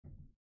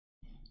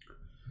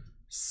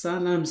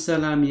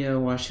ሰላም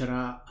የዋሽራ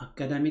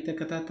አካዳሚ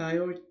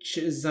ተከታታዮች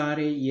ዛሬ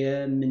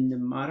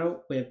የምንማረው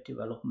ዌብ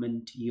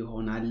ዲቨሎፕመንት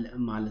ይሆናል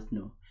ማለት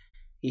ነው።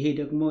 ይሄ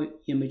ደግሞ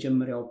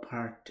የመጀመሪያው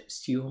ፓርት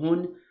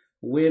ሲሆን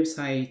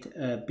ዌብሳይት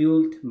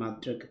ቢልድ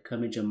ማድረግ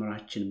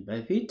ከመጀመራችን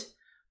በፊት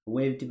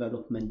ዌብ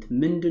ዲቨሎፕመንት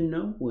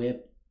ምንድነው? ዌብ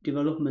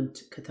ዲቨሎፕመንት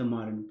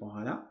ከተማርን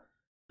በኋላ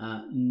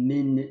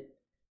ምን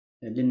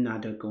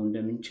ልናደርገው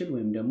እንደምንችል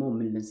ወይም ደግሞ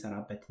ምን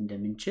ልንሰራበት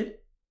እንደምንችል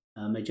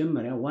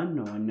መጀመሪያ ዋና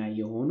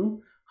የሆኑ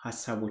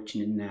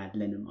ሐሳቦችን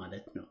እናያለን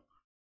ማለት ነው።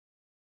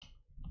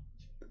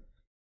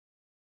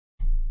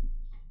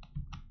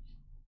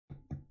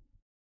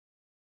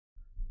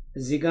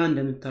 እዚህ ጋር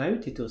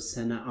እንደምታዩት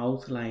የተወሰነ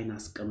አውትላይን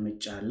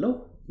አስቀምጫለሁ።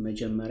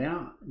 መጀመሪያ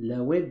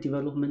ለዌብ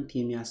ዲቨሎፕመንት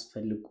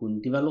የሚያስፈልጉን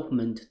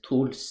ዲቨሎፕመንት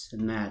ቱልስ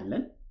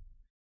እናያለን።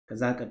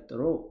 ከዛ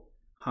ቀጥሎ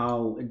how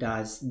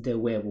does the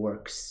web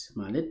works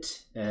ማለት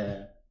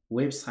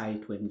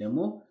ዌብሳይት ወይም ደግሞ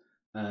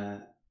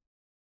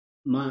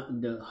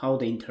how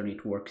the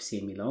internet works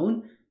የሚለውን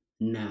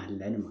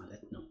እናያለን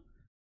ማለት ነው።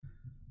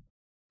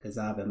 ከዛ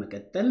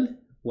በመቀጠል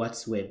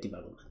what's web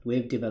development?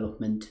 web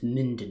development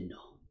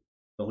ምንድነው?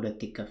 በሁለት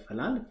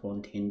ይከፈላል፣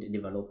 front end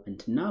development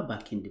እና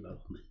back end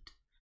development።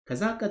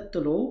 ከዛ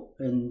ቀጥሎ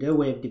እንደ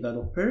ዌብ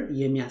ዲቨሎፐር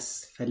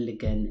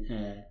የሚያስፈልገን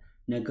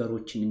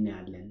ነገሮችን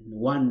እናያለን።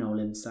 ዋናው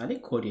ለምሳሌ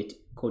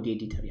ኮድ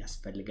ኤዲተር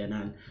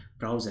ያስፈልገናል፣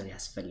 ብራውዘር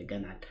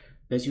ያስፈልገናል።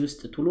 በዚህ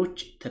ውስጥ ቱሎች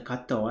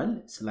ተካተዋል፣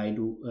 ስላይዱ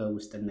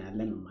ውስጥ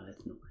እናያለን ማለት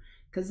ነው።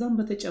 ከዛም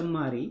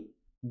በተጨማሪ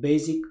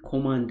ቤዚክ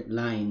ኮማንድ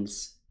ላይንስ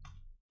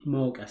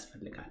ማወቅ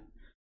ያስፈልጋል።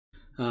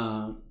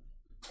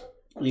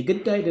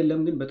 የግድ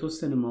አይደለም ግን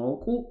በተወሰነ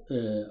ማወቁ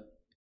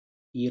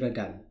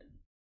ይረዳል።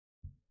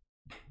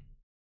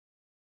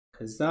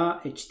 ከዛ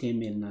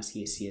HTML እና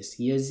CSS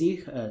የዚህ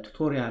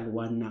ቱቶሪያል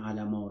ዋና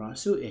ዓላማው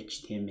ራሱ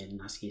HTML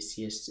እና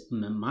CSS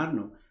መማር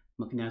ነው።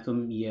 ምክንያቱም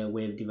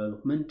የዌብ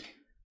ዲቨሎፕመንት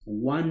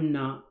ዋና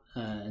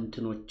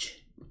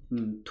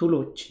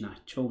ቱሎች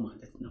ናቸው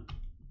ማለት ነው።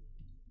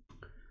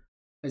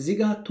 እዚህ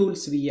ጋር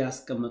ቱልስ ብዬ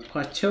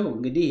አስቀመጥኳቸው።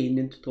 እንግዲህ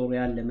ይህንን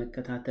ቱቶሪያል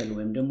ለመከታተል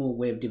ወይም ደግሞ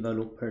ዌብ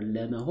ዲቨሎፐር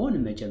ለመሆን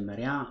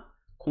መጀመሪያ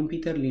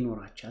ኮምፒውተር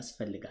ሊኖራችሁ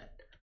ያስፈልጋል።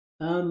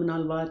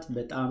 ምናልባት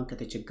በጣም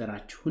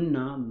ከተቸገራችሁና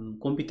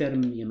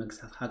ኮምፒውተርም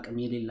የመግዛት አቅም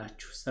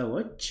የሌላችሁ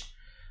ሰዎች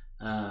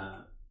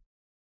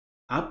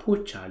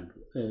አፖች አሉ።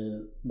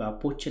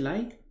 በአፖች ላይ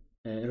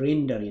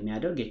ሬንደር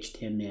የሚያደርግ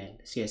HTML፣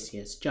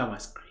 CSS፣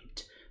 JavaScript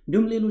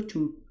እንዲሁም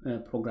ሌሎችም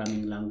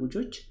ፕሮግራሚንግ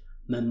ላንጉጆች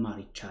መማር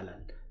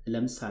ይቻላል።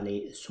 ለምሳሌ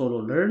ሶሎ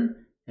ለርን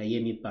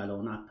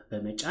የሚባለውን አፕ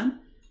በመጫን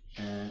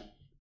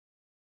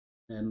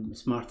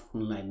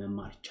ስማርትፎን ላይ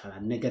መማር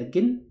ይቻላል። ነገር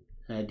ግን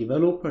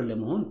ዲቨሎፐር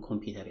ለመሆን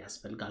ኮምፒውተር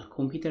ያስፈልጋል።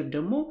 ኮምፒውተር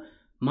ደግሞ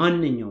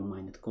ማንኛውም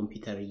አይነት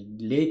ኮምፒውተር፣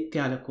 ለየት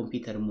ያለ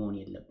ኮምፒውተር መሆን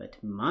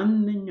የለበትም።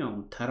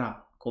 ማንኛውም ተራ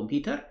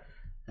ኮምፒውተር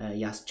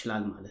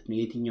ያስችላል ማለት ነው።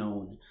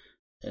 የትኛውን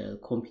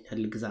ኮምፒውተር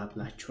ልግዛ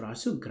ብላችሁ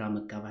ራሱ ግራ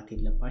መጋባት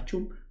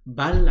የለባችሁም።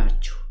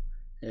 ባላችሁ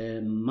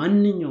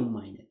ማንኛውም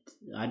አይነት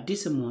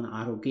አዲስም ሆነ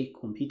አሮጌ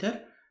ኮምፒውተር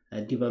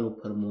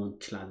ዲቨሎፐር መሆን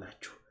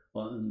ትችላላችሁ።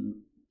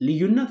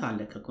 ልዩነት አለ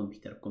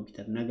ከኮምፒውተር፣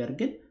 ነገር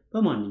ግን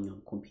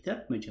በማንኛውም ኮምፒውተር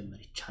መጀመር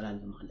ይቻላል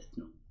ማለት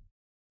ነው።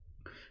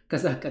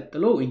 ከዛ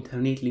ቀጥሎ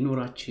ኢንተርኔት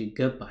ሊኖራችሁ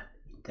ይገባል።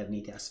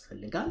 ኢንተርኔት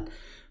ያስፈልጋል።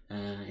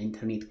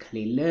 ኢንተርኔት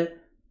ከሌለ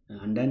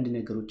አንዳንድ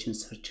ነገሮችን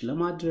ሰርች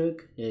ለማድረግ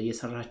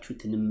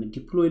የሰራችሁትንም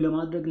ዲፕሎይ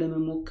ለማድረግ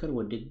ለመሞከር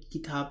ወደ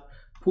ጊትሃብ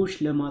ፑሽ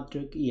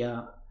ለማድረግ ያ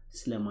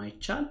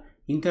ስለማይቻል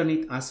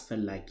ኢንተርኔት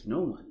አስፈላጊ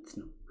ነው ማለት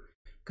ነው።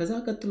 ከዛ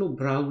ቀጥሎ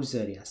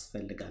ብራውዘር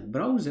ያስፈልጋል።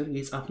 ብራውዘር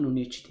የጻፍነውን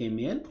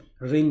HTML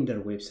ሬንደር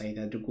ዌብሳይት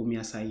አድርጎ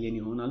የሚያሳየን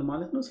ይሆናል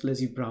ማለት ነው።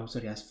 ስለዚህ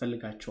ብራውዘር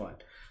ያስፈልጋቸዋል።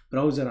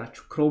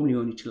 ብራውዘራችሁ ክሮም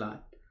ሊሆን ይችላል፣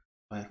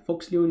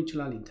 ፋየርፎክስ ሊሆን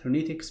ይችላል፣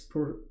 ኢንተርኔት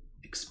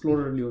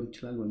ኤክስፕሎረር ሊሆን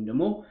ይችላል፣ ወይም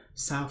ደግሞ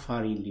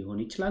ሳፋሪ ሊሆን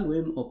ይችላል፣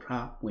 ወይም ኦፕራ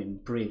ወይም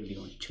ብሬቭ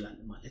ሊሆን ይችላል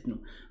ማለት ነው።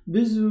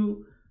 ብዙ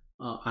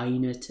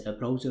አይነት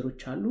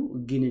ብራውዘሮች አሉ፣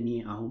 ግን እኔ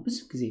አሁን ብዙ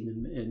ጊዜ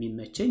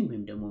የሚመቸኝ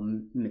ወይም ደግሞ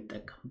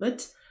የምጠቀምበት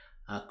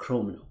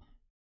ክሮም ነው።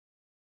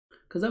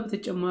 ከዛ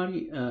በተጨማሪ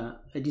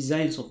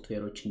ዲዛይን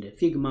ሶፍትዌሮች እንደ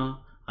ፊግማ፣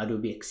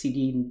 አዶቢ ኤክስዲ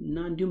እና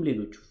እንዲሁም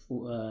ሌሎች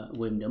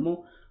ወይም ደግሞ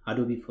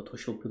አዶቢ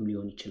ፎቶሾፕም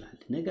ሊሆን ይችላል።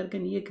 ነገር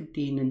ግን የግድ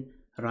ይህንን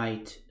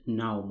ራይት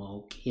ናው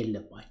ማወቅ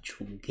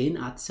የለባችሁም፣ ግን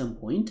አት ሰም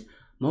ፖይንት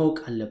ማወቅ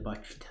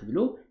አለባችሁ ተብሎ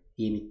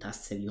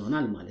የሚታሰብ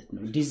ይሆናል ማለት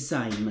ነው።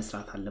 ዲዛይን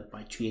መስራት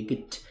አለባችሁ።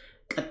 የግድ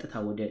ቀጥታ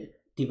ወደ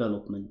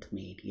ዲቨሎፕመንት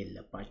መሄድ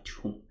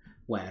የለባችሁም።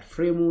 ዋየር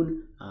ፍሬሙን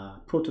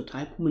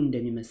ፕሮቶታይፑን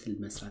እንደሚመስል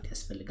መስራት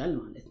ያስፈልጋል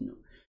ማለት ነው።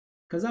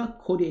 ከዛ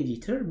ኮድ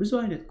ኤዲተር፣ ብዙ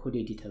አይነት ኮድ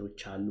ኤዲተሮች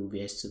አሉ።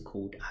 VS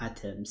ኮድ፣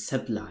 አተም፣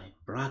 ሰብላይም፣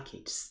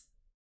 ብራኬትስ፣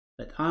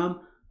 በጣም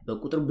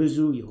በቁጥር ብዙ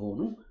የሆኑ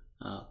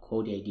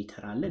ኮድ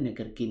ኤዲተር አለ።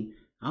 ነገር ግን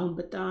አሁን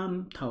በጣም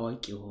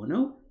ታዋቂ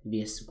የሆነው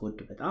VS ኮድ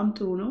በጣም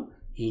ጥሩ ነው።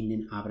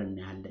 ይህንን አብረን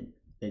እናያለን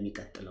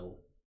በሚቀጥለው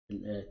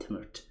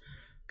ትምህርት።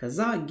 ከዛ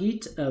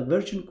ጊት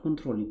ቨርዥን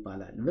ኮንትሮል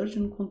ይባላል።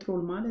 ቨርዥን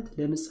ኮንትሮል ማለት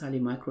ለምሳሌ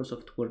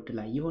ማይክሮሶፍት ወርድ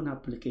ላይ የሆነ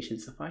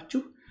አፕሊኬሽን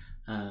ጽፋችሁ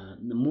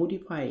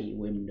ሞዲፋይ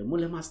ወይም ደግሞ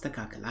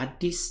ለማስተካከል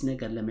አዲስ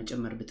ነገር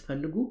ለመጨመር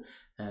ብትፈልጉ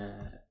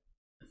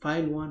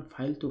ፋይል 1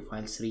 ፋይል 2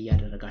 ፋይል 3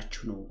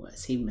 ያደረጋችሁ ነው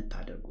ሴቭ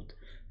የምታደርጉት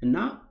እና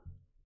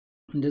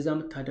እንደዛ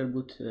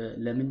የምታደርጉት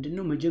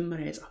ለምንድነው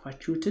መጀመሪያ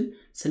የጻፋችሁትን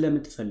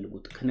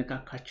ስለምትፈልጉት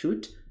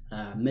ከነካካችሁት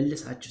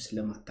መልሳችሁ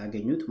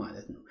ስለማታገኙት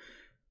ማለት ነው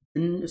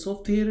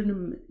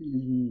ሶፍትዌርንም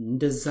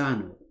እንደዛ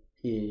ነው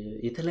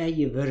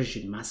የተለያየ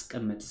ቨርዥን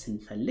ማስቀመጥ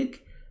ስንፈልግ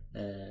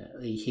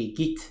ይሄ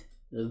ጊት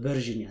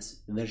ቨርዥን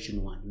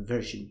 1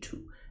 ቨርዥን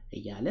 2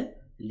 እያለ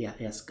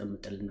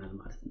ያስቀምጥልናል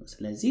ማለት ነው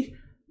ስለዚህ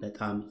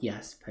በጣም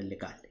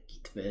ያስፈልጋል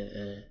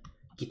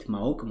ጊት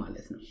ማወቅ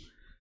ማለት ነው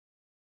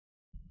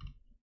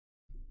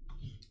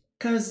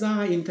ከዛ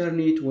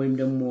ኢንተርኔት ወይም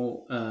ደግሞ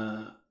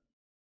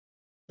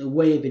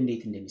ዌብ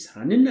እንዴት እንደሚሰራ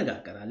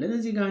እንነጋገራለን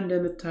እዚህ ጋር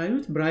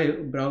እንደምታዩት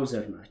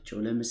ብራውዘር ናቸው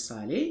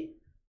ለምሳሌ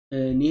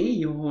እኔ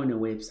የሆነ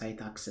ዌብሳይት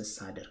አክሰስ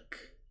አድርግ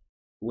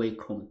ወይ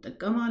ክሮም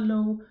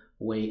ተጠቀማለሁ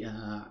ወይ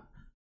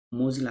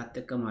ሞዚላ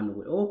ተጠቀማለሁ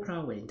ወይ ኦፕራ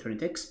ወይ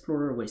ኢንተርኔት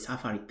ኤክስፕሎረር ወይ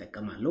ሳፋሪ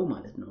ተጠቀማለሁ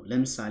ማለት ነው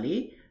ለምሳሌ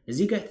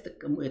እዚህ ጋር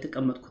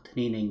የተቀመጥኩት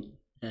እኔ ነኝ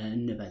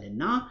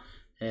እንበልና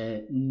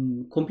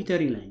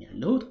ኮምፒውተሪ ላይ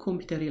ያለሁት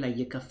ኮምፒውተሪ ላይ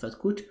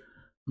የከፈትኩት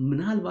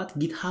ምናልባት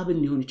ጊትሃብን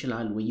ሊሆን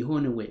ይችላል ወይ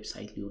የሆነ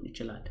ዌብሳይት ሊሆን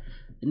ይችላል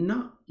እና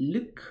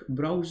ልክ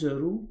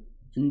ብራውዘሩ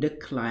እንደ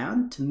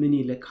ክላይንት ምን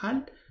ይልካል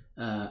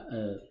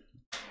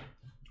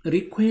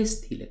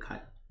ሪኩዌስት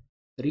ይልካል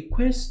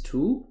ሪኩዌስቱ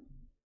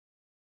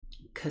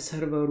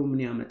ከሰርቨሩ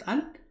ምን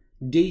ያመጣል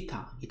ዴታ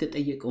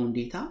የተጠየቀውን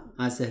ዴታ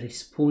as a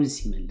response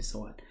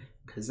ይመልሰዋል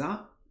ከዛ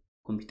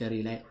ኮምፒውተሪ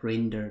ላይ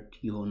ሬንደርድ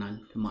ይሆናል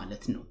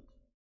ማለት ነው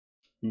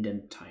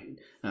እንደምታዩ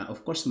ኦፍ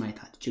ኮርስ ማየት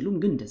አትችሉም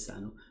ግን እንደዛ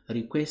ነው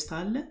ሪኩዌስት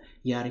አለ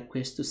ያ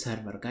ሪኩዌስቱ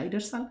ሰርቨር ጋር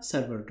ይደርሳል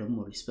ሰርቨር ደግሞ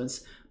ሪስፖንስ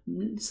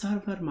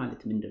ሰርቨር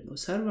ማለት ምንድነው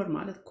ሰርቨር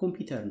ማለት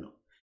ኮምፒውተር ነው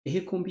ይሄ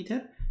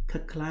ኮምፒውተር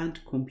ከክላይንት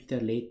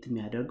ኮምፒውተር ላይ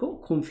የሚያደርገው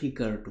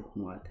ኮንፊገርድ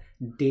ሆኗል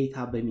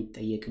ዴታ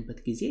በሚጠየቅበት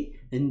ጊዜ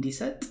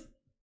እንዲሰጥ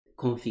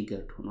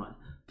ኮንፊገርድ ሆኗል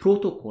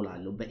ፕሮቶኮል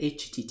አለው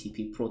በኤችቲቲፒ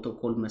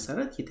ፕሮቶኮል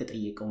መሰረት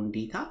የተጠየቀውን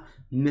ዴታ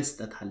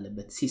መስጠት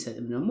አለበት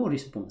ሲሰጥም ደግሞ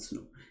ሪስፖንስ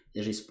ነው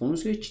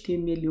ሪስፖንሱ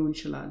ኤችቲኤምኤል ሊሆን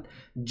ይችላል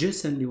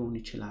ጄሰን ሊሆን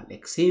ይችላል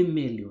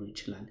ኤክስኤምኤል ሊሆን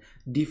ይችላል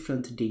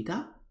ዲፈረንት ዴታ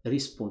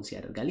ሪስፖንስ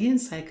ያደርጋል ይሄን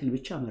ሳይክል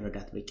ብቻ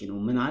መረዳት በቂ ነው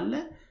ምን አለ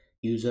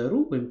ዩዘሩ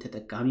ወይም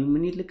ተጠቃሚው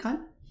ምን ይልካል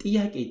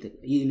ጥያቄ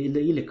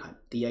ይልካል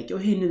ጥያቄው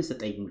ይሄንን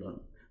ሰጠኝ ብሎ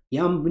ነው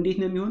ያም እንዴት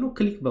ነው የሚሆነው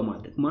ክሊክ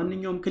በማድረግ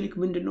ማንኛውም ክሊክ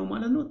ምንድነው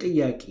ማለት ነው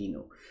ጥያቄ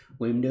ነው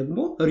ወይም ደግሞ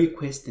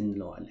ሪኩዌስት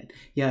እንለዋለን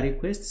ያ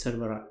ሪኩዌስት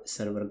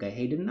ሰርቨር ጋር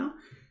ሄድና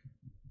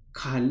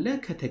ካለ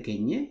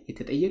ከተገኘ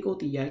የተጠየቀው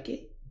ጥያቄ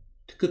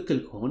ትክክል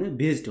ከሆነ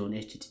ቤዝድ ኦን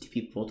ኤችቲቲፒ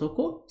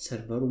ፕሮቶኮል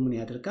ሰርቨሩ ምን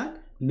ያደርጋል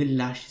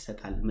ምላሽ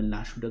ይሰጣል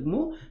ምላሹ ደግሞ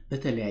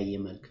በተለያየ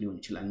መልኩ ሊሆን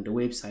ይችላል እንደ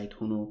ዌብሳይት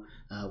ሆኖ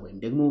ወይም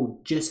ደግሞ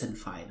JSON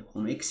ፋይል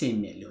ሆኖ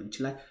XML ሊሆን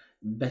ይችላል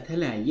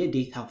በተለያየ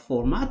ዴታ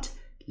ፎርማት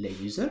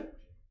ለዩዘር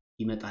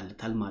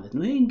ይመጣልታል ማለት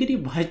ነው ይሄ እንግዲህ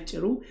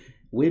ባጭሩ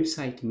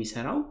ዌብሳይት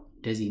የሚሰራው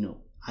እንደዚህ ነው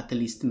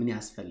አትሊስት ምን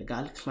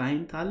ያስፈልጋል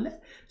ክላይንት አለ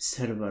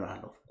ሰርቨር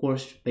አለ ኦፍ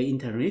ኮርስ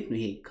በኢንተርኔት ነው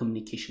ይሄ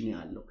ኮሙኒኬሽን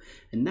ያለው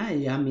እና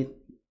ያም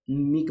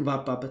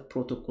የሚግባባበት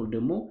ፕሮቶኮል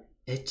ደግሞ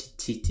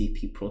HTTP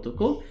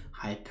ፕሮቶኮል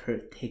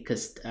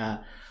ሃይፐርቴክስት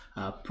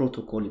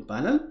ፕሮቶኮል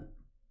ይባላል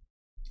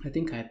I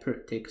think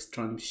hypertext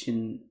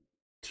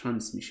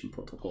transmission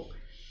protocol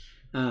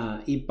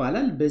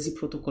ይባላል በዚህ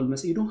ፕሮቶኮል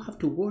you don't have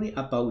to worry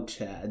about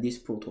this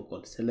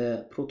protocol ስለ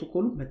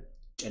ፕሮቶኮሉ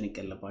መጨነቅ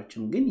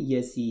የለባችሁም ግን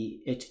የዚህ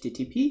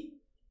HTTP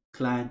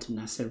ክላይንት እና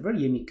ሰርቨር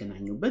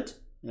የሚገናኙበት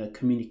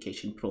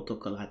ኮሙኒኬሽን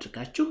ፕሮቶኮል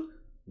አድርጋችሁ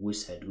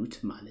ውሰዱት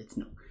ማለት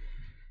ነው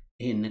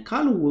ይሄን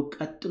ካሉ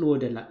ቀጥሎ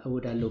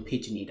ወዳለው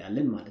ፔጅ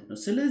እንሄዳለን ማለት ነው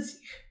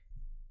ስለዚህ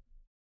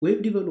ዌብ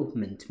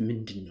ዲቨሎፕመንት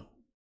ምንድነው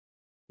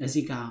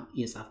እዚህ ጋር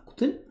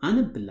የጻፍኩትን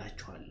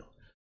አነብላችኋለሁ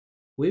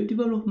ዌብ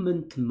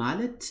ዲቨሎፕመንት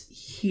ማለት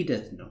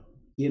ሂደት ነው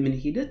የምን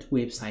ሂደት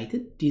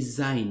ዌብሳይትን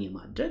ዲዛይን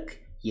የማድረግ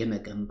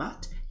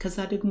የመገንባት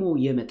ከዛ ደግሞ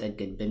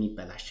የመጠገን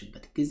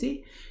በሚበላሽበት ጊዜ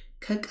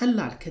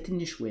ከቀላል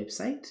ከትንሽ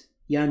ዌብሳይት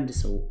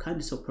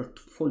ከአንድ ሰው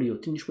ፖርትፎሊዮ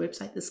ትንሽ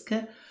ዌብሳይት እስከ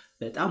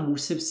በጣም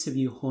ውስብስብ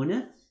የሆነ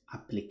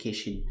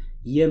አፕሊኬሽን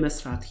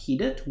የመስራት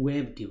ሂደት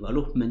ዌብ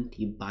ዲቨሎፕመንት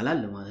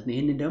ይባላል ማለት ነው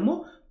ይሄን ደግሞ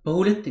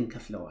በሁለት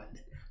እንከፍለዋለን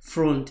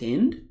ፍሮንት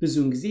ኤንድ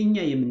ብዙን ጊዜ እኛ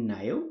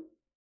የምናየው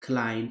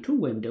ክላይንቱ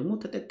ወይም ደግሞ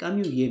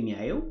ተጠቃሚው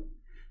የሚያየው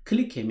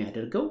ክሊክ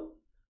የሚያደርገው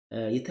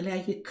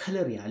የተለያየ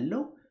ከለር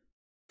ያለው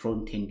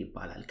ፍሮንት ኤንድ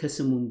ይባላል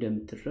ከስሙ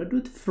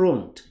እንደምትረዱት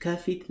ፍሮንት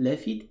ከፊት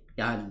ለፊት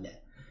ያለ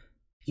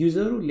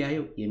ዩዘሩ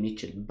ሊያየው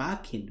የሚችል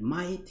ባክ ኤንድ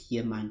ማየት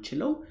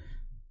የማንችለው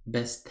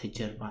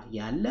በስተጀርባ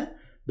ያለ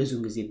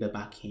ብዙን ጊዜ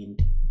በባክ ኤንድ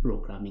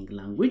ፕሮግራሚንግ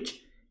ላንጉዌጅ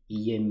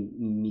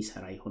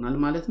የሚሰራ ይሆናል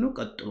ማለት ነው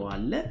ቀጥሎ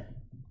አለ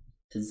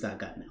እዛ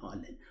ጋር ነው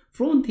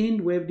ፍሮንት ኤንድ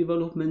ዌብ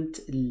ዲቨሎፕመንት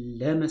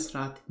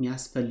ለመስራት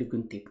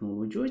የሚያስፈልጉን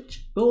ቴክኖሎጂዎች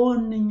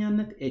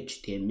በዋነኛነት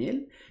HTML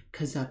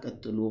ከዛ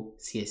ቀጥሎ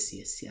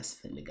CSS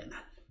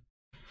ያስፈልገናል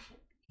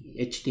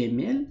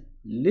HTML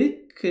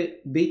ልክ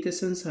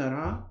ቤተሰን ሰራ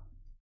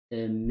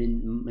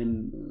ምን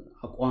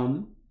አቋም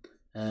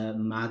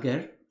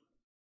ማገር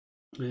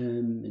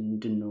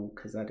ምንድነው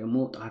ከዛ ደግሞ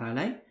ጣራ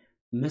ላይ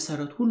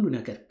መሰረት ሁሉ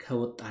ነገር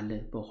ከወጣለ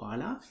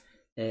በኋላ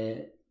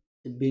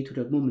ቤቱ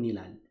ደግሞ ምን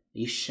ይላል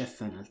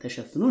ይሸፈናል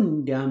ተሸፍኖ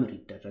እንዲያምር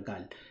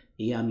ይደረጋል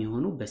ያም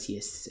የሆነው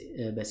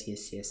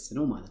በሲኤስኤስ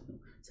ነው ማለት ነው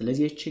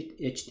ስለዚህ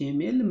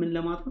ኤችቲኤምኤል ምን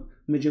ለማለት ነው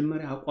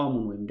መጀመሪያ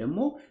አቋሙን ወይም ደግሞ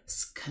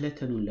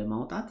ስኬለተኑን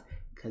ለማውጣት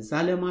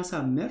ከዛ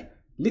ለማሳመር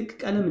ልክ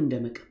ቀለም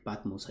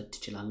እንደመቀባት መውሰድ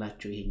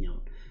ትችላላችሁ ይሄኛው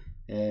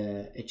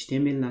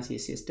ኤችቲኤምኤል እና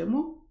ሲኤስኤስ ደግሞ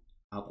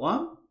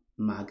አቋም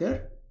ማገር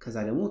ከዛ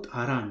ደግሞ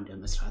ጣራ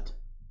እንደመስራት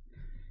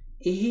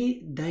ይሄ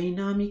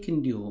ዳይናሚክ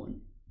እንዲሆን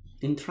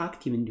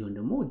ኢንተራክቲቭ እንዲሆን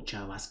ደግሞ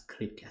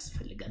ጃቫስክሪፕት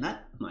ያስፈልገናል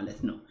ማለት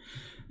ነው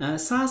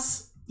ሳስ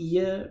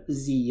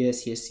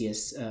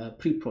የሲኤስኤስ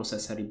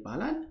ፕሪፕሮሰሰር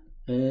ይባላል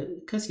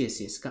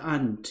ከሲኤስኤስ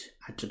ከአንድ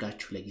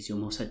አድርጋችሁ ለጊዜው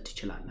መውሰድ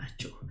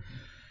ትችላላችሁ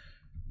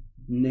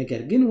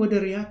ነገር ግን ወደ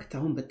ሪያክት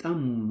አሁን በጣም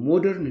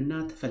ሞደርን እና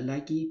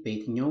ተፈላጊ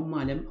በየትኛውም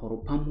ዓለም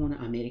አውሮፓም ሆነ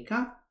አሜሪካ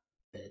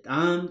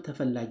በጣም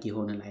ተፈላጊ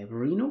የሆነ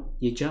ላይብረሪ ነው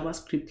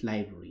የጃቫስክሪፕት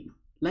ላይብረሪ ነው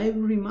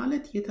ላይብረሪ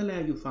ማለት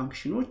የተለያዩ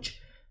ፋንክሽኖች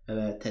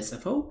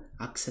ተጽፈው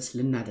አክሰስ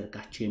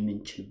ልናደርጋቸው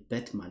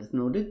የምንችልበት ማለት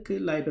ነው ልክ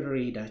ላይብረሪ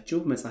ሄዳችሁ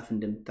መጽሐፍ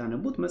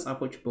እንደምታነቡት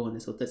መጽሐፎች በሆነ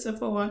ሰው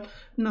ተጽፈዋል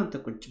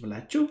እናንተ ቁጭ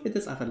ብላችሁ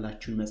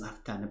የተጻፈላችሁን መጽሐፍ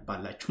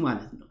ታነባላችሁ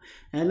ማለት ነው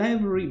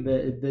ላይብረሪ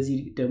በዚህ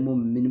ደግሞ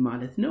ምን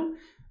ማለት ነው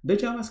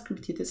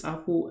በጃቫስክሪፕት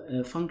የተጻፉ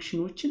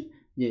ፋንክሽኖችን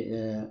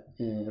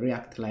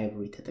ሪያክት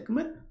ላይብረሪ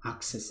ተጠቅመን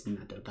አክሰስ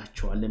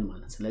እናደርጋቸዋለን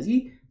ማለት ስለዚህ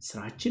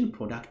ስራችን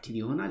ፕሮዳክቲቭ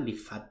ይሆናል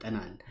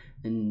ይፋጠናል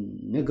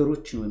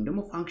ነገሮችን ወይም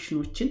ደግሞ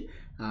ፋንክሽኖችን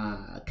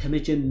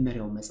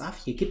ከመጀመሪያው መጽሐፍ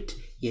የግድ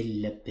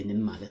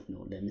የለብንም ማለት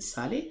ነው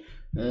ለምሳሌ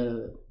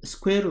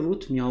ስኩዌር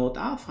ሩት የሚያወጣ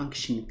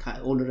ፋንክሽን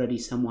ኦልሬዲ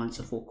ሰሞን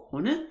ጽፎ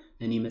ከሆነ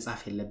እኔ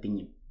መጽሐፍ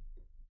የለብኝም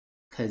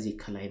ከዚህ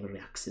ከላይብረሪ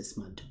አክሰስ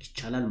ማድረግ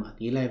ይቻላል ማለት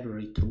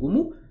የላይብረሪ ትርጉሙ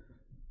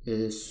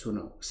እሱ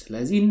ነው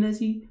ስለዚህ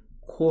እነዚህ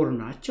ኮር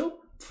ናቸው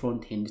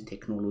ፍሮንት ኤንድ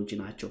ቴክኖሎጂ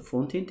ናቸው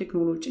ፍሮንት ኤንድ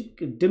ቴክኖሎጂ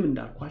ቅድም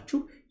እንዳልኳችሁ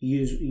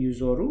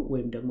ዩዘሩ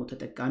ወይም ደግሞ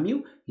ተጠቃሚው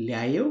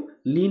ሊያየው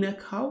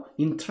ሊነካው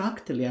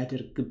ኢንተራክት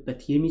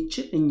ሊያደርግበት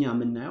የሚችል እኛ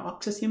ምናየው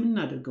አክሰስ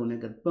የምናደርገው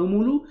ነገር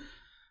በሙሉ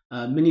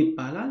ምን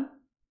ይባላል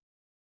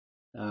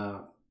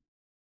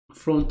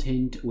ፍሮንት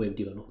ኤንድ ዌብ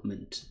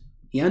ዲቨሎፕመንት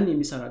ያን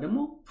የሚሰራ ደግሞ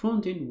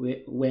ፍሮንት ኤንድ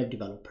ዌብ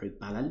ዲቨሎፐር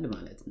ይባላል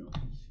ማለት ነው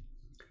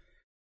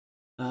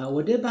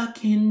ወደ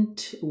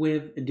ባክኤንድ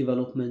ዌብ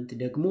ዲቨሎፕመንት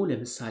ደግሞ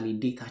ለምሳሌ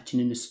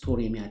ዴታችንን ስቶር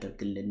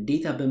የሚያደርግልን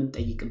ዴታ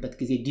በመንጠይቅበት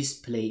ጊዜ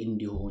ዲስፕሌይ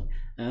እንዲሆን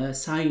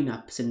ሳይን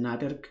አፕ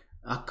ስናደርግ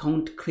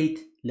አካውንት ክሬት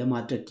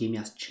ለማድረግ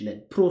የሚያስችለን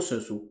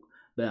ፕሮሰሱ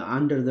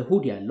በአንደር ዘ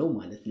ሁድ ያለው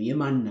ማለት ነው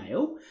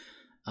የማናየው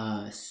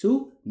እሱ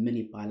ምን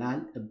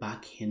ይባላል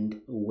ባክኤንድ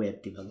ዌብ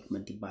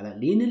ዲቨሎፕመንት ይባላል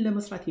ይህንን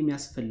ለመስራት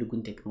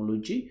የሚያስፈልጉን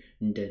ቴክኖሎጂ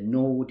እንደ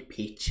ኖድ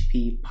ፒኤችፒ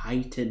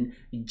ፓይተን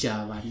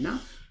ጃቫ እና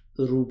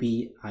ሩቢ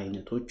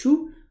አይነቶቹ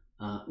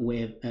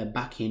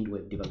back-end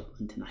web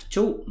development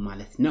ናቸው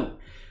ማለት ነው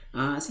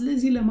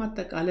ስለዚህ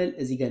ለማጠቃለል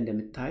እዚህ ጋር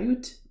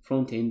እንደምታዩት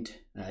front-end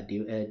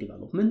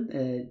development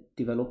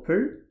developer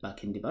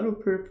back-end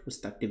developer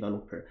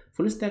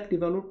full stack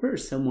developer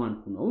someone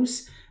who knows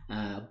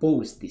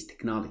both these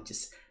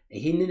technologies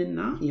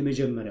ይሄንንና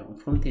የመጀመሪያው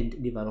front-end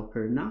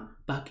developer እና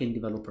back-end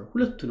developer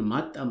ሁለቱንም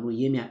አጣምሮ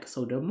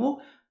የሚያቀሰው ደግሞ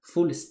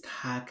full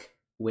stack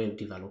ዌብ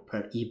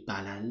ዲቨሎፐር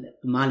ይባላል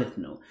ማለት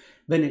ነው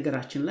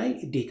በነገራችን ላይ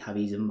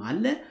ዴታቤዝም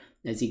አለ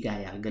እዚህ ጋር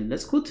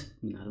ያልገለጽኩት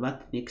ምናልባት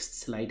ኔክስት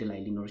ስላይድ ላይ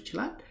ሊኖር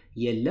ይችላል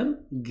የለም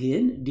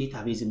ግን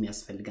ዴታቤዝም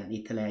ያስፈልጋል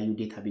የተለያዩ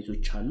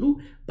ዴታቤዞች አሉ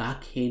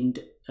ባክኤንድ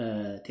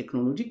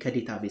ቴክኖሎጂ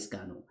ከዴታቤዝ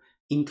ጋር ነው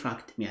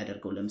ኢንተራክት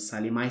የሚያደርገው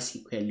ለምሳሌ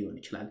MySQL ሊሆን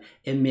ይችላል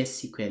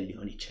MSSQL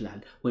ሊሆን ይችላል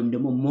ወይም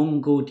ደግሞ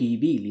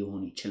MongoDB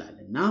ሊሆን ይችላል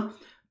እና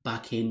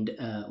ባክኤንድ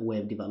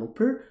ዌብ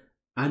ዲቨሎፐር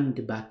አንድ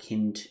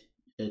ባክኤንድ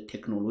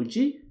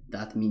technology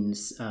that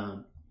means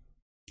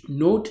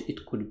node it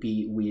could be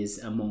with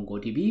a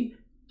MongoDB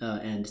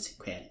and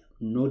SQL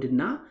node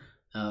እና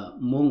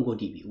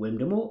MongoDB ወይም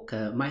ደግሞ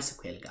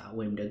ከMySQL ጋር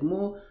ወይም ደግሞ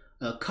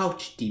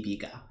CouchDB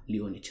ጋር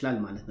ሊሆን ይችላል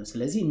ማለት ነው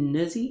ስለዚህ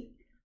እነዚህ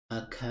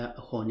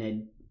ከሆነ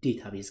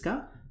ዴታቤዝ ጋር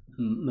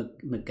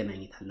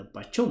መገናኘት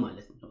አለባቸው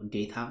ማለት ነው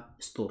ዴታ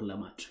ስቶር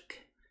ለማድረግ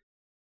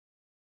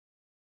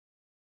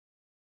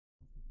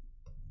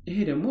ይሄ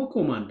ደግሞ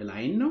ኮማንድ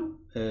ላይን ነው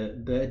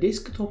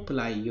በዴስክቶፕ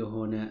ላይ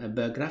የሆነ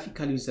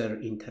በግራፊካል ዩዘር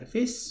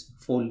ኢንተርፌስ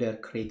ፎልደር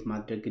ክሬት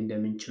ማድረግ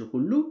እንደምንችል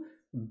ሁሉ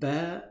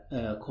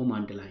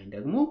በኮማንድ ላይን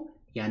ደግሞ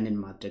ያንን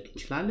ማድረግ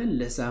እንችላለን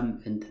ለዛም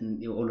እንትን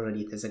ኦልሬዲ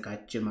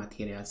የተዘጋጀ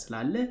ማቴሪያል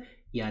ስላለ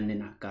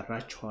ያንን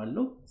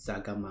አጋራችኋለሁ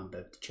ዛጋ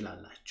ማንበብ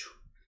ትችላላችሁ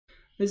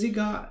እዚህ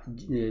ጋር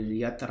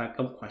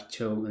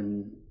ያጠራቀምኳቸው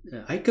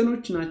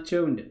አይኮኖች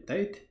ናቸው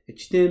እንደምታዩት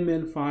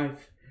HTML5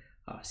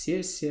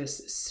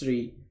 CSS3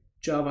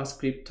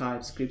 JavaScript,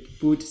 TypeScript,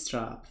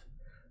 Bootstrap,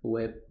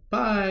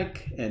 Webpack,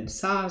 and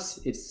Sass.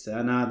 It's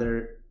another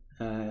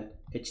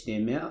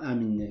HTML,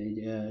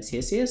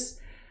 CSS.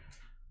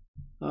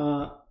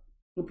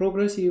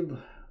 Progressive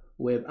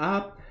Web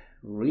App,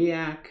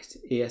 React,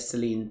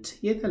 ESLint.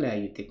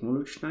 የተለያዩ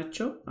ቴክኖሎጂዎች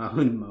ናቸው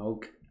አሁን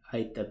ማወቅ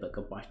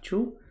አይጠበቅባችሁ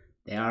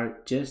they are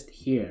just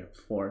here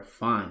for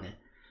fun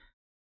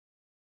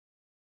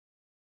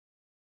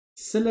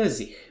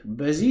ስለዚህ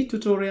በዚህ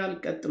ቱቶሪያል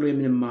ቀጥሎ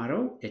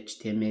የምንማረው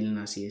HTML እና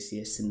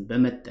CSSን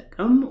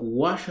በመጠቀም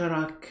ዋሸር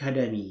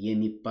አካዳሚ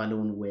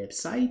የሚባለውን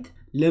ዌብሳይት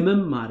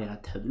ለመማሪያ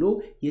ተብሎ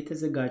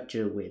የተዘጋጀ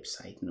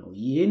ዌብሳይት ነው።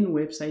 ይህን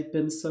ዌብሳይት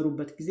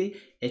በመሰሩበት ጊዜ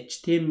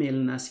HTML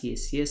እና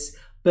CSS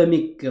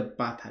በሚገባ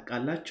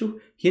ታውቃላችሁ።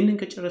 ይህንን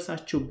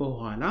ከጨረሳችሁ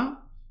በኋላ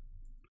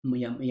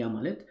ያ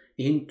ማለት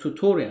ይህን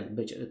ቱቶሪያል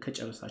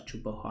ከጨረሳችሁ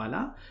በኋላ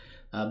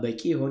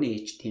በቂ የሆነ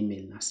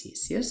HTML እና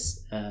CSS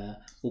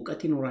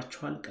እውቀት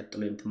ይኖራችኋል።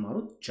 ቀጥሎ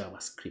የምትማሩት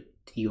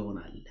ጃቫስክሪፕት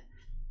ይሆናል።